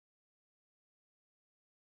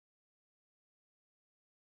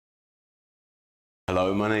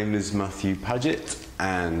Hello, my name is Matthew Pagett,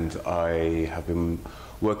 and I have been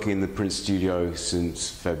working in the print studio since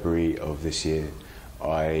February of this year.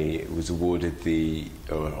 I was awarded I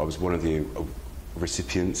was one of the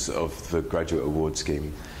recipients of the graduate award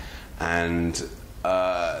scheme, and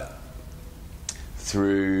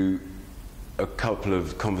through a couple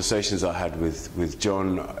of conversations I had with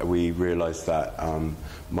John, we realised that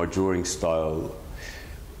my drawing style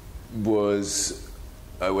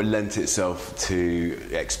lent itself to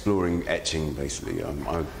exploring etching, basically.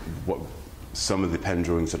 Some of the pen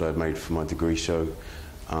drawings that I made for my degree show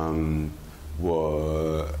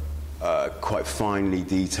were quite finely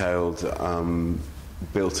detailed,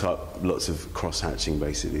 built up lots of cross-hatching,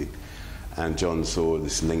 basically. And John saw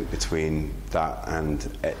this link between that and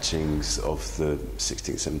etchings of the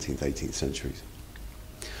 16th, 17th, 18th centuries.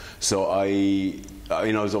 So I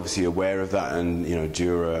was obviously aware of that, and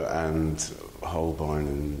Dürer and Holbein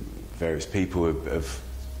and various people have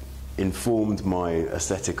informed my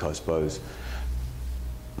aesthetic, I suppose.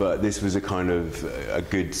 But this was a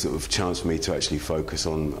good sort of chance for me to actually focus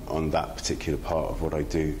on that particular part of what I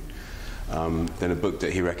do. Then a book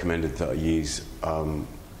that he recommended that I use, or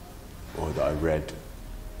that I read,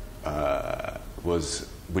 was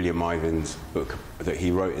William Ivin's book that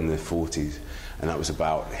he wrote in the 40s, and that was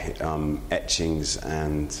about etchings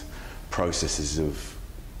and processes of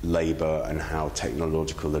labour and how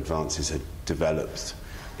technological advances had developed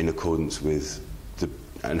in accordance with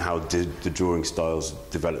and how the drawing styles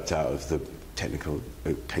developed out of the technical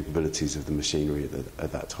capabilities of the machinery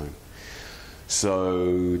at that time.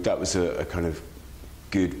 So that was a kind of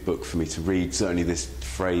good book for me to read. Certainly this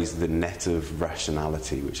phrase, the net of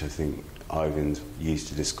rationality, which I think Ivan used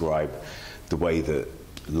to describe the way that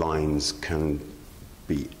lines can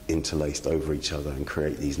be interlaced over each other and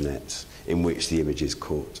create these nets in which the image is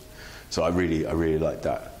caught. So I really liked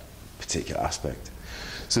that particular aspect.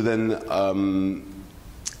 So then,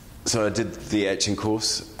 so I did the etching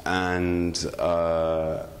course, and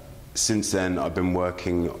since then I've been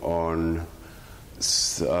working on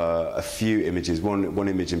a few images, one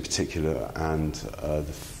image in particular, and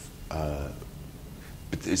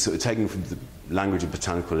it's sort of taken from the language of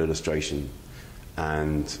botanical illustration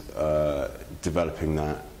and developing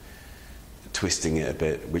that, twisting it a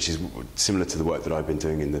bit, which is similar to the work that I've been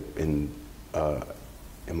doing in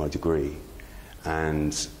my degree,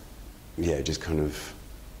 and yeah, just kind of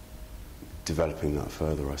developing that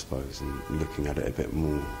further, I suppose, and looking at it a bit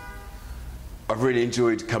more. I've really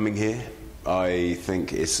enjoyed coming here. I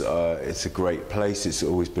think it's a great place. It's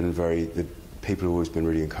always been the people have always been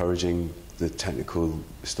really encouraging. The technical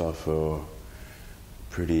staff are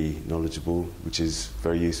pretty knowledgeable, which is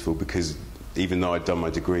very useful, because even though I'd done my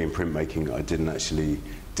degree in printmaking, I didn't actually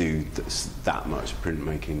do that much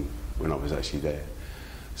printmaking when I was actually there.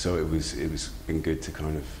 So it was been good to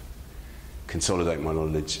kind of consolidate my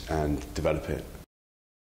knowledge and develop it.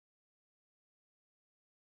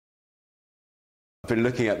 I've been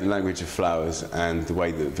looking at the language of flowers and the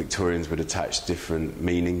way that Victorians would attach different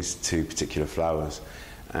meanings to particular flowers,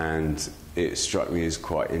 and it struck me as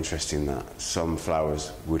quite interesting that some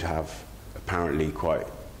flowers would have apparently quite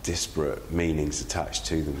disparate meanings attached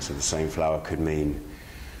to them. So the same flower could mean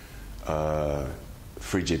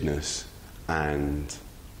frigidness and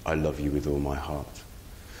I love you with all my heart.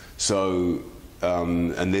 So,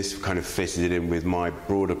 and this kind of fitted in with my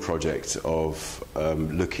broader project of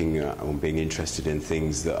looking at and being interested in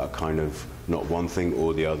things that are kind of not one thing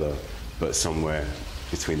or the other, but somewhere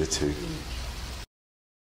between the two.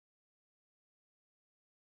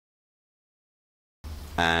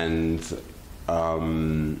 And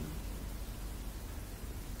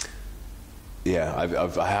yeah,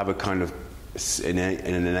 I have a kind of an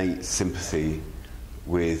innate sympathy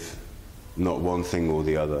with not one thing or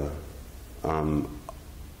the other.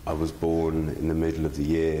 I was born in the middle of the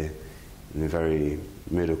year in a very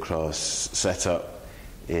middle-class setup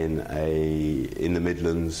in the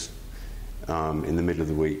Midlands, in the middle of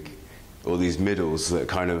the week. All these middles that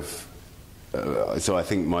kind of so I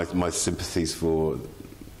think my sympathies for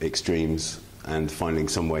extremes and finding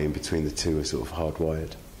some way in between the two are sort of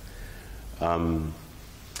hardwired.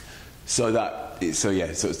 So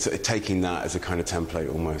taking that as a kind of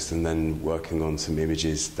template almost, and then working on some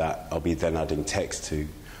images that I'll be then adding text to.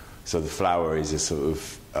 So the flower is a sort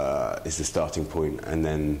of is the starting point, and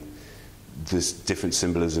then there's different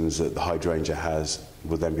symbolisms that the hydrangea has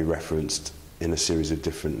will then be referenced in a series of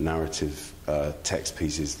different narrative text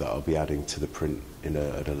pieces that I'll be adding to the print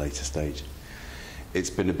at a later stage. It's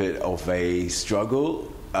been a bit of a struggle,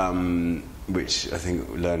 which I think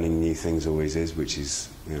learning new things always is, which is,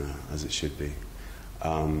 as it should be.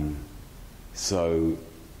 So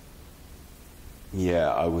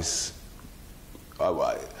yeah,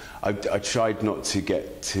 I tried not to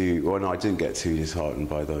get too, well, no, I didn't get too disheartened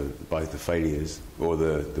by the failures or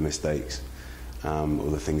the mistakes, or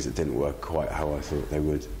the things that didn't work quite how I thought they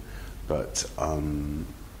would. But I'm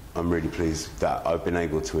really pleased that I've been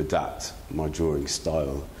able to adapt my drawing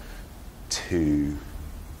style to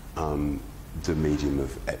the medium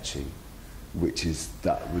of etching, which is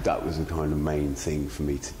that was the kind of main thing for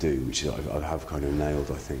me to do, which I have kind of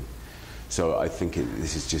nailed, I think. So I think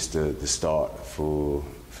this is just the start for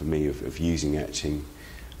me of using etching,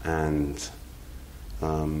 and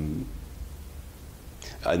I mean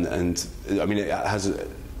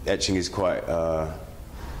etching is quite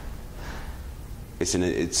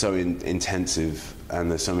it's so intensive, and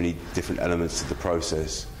there's so many different elements to the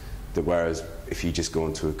process that whereas if you just go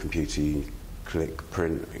onto a computer, you click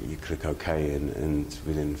print, you click OK, and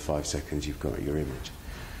within 5 seconds you've got your image.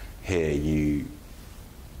 Here you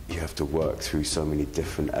have to work through so many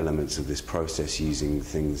different elements of this process using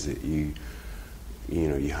things that you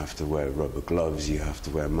have to wear rubber gloves, you have to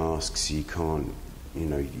wear masks, you can't,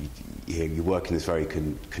 you work in this very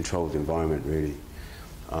controlled environment, really.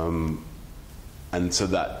 And so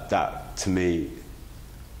that to me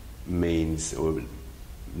means or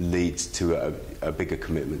leads to a bigger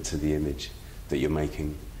commitment to the image that you're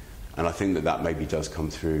making. And I think that maybe does come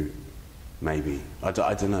through, maybe. I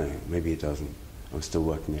don't know, maybe it doesn't. I'm still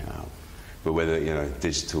working it out. But whether,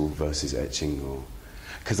 digital versus etching, or...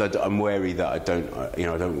 Because I'm wary that I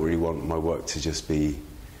don't really want my work to just be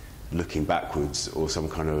looking backwards or some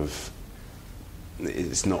kind of...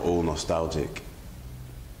 It's not all nostalgic.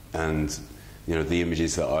 And, the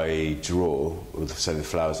images that I draw, or say the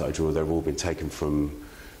flowers that I draw, they've all been taken from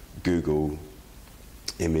Google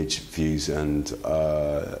image views and,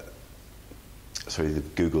 the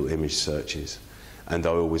Google image searches. And I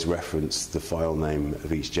always reference the file name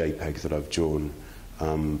of each JPEG that I've drawn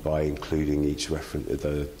by including each reference,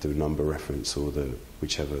 the number reference or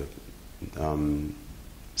whichever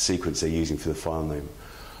sequence they're using for the file name.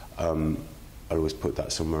 I always put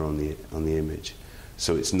that somewhere on the image,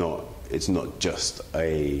 so it's not just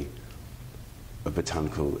a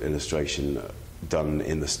botanical illustration done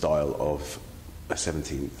in the style of a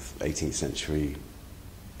 17th, 18th century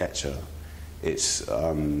etcher.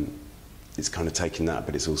 It's kind of taking that,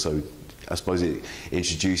 but it's also, I suppose, it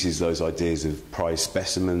introduces those ideas of prize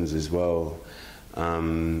specimens as well,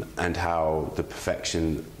 and how the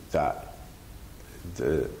perfection that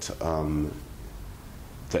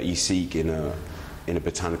you seek in a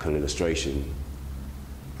botanical illustration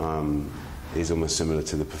is almost similar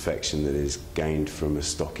to the perfection that is gained from a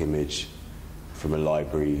stock image, from a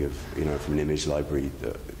library of, from an image library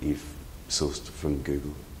that you've sourced from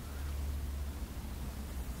Google.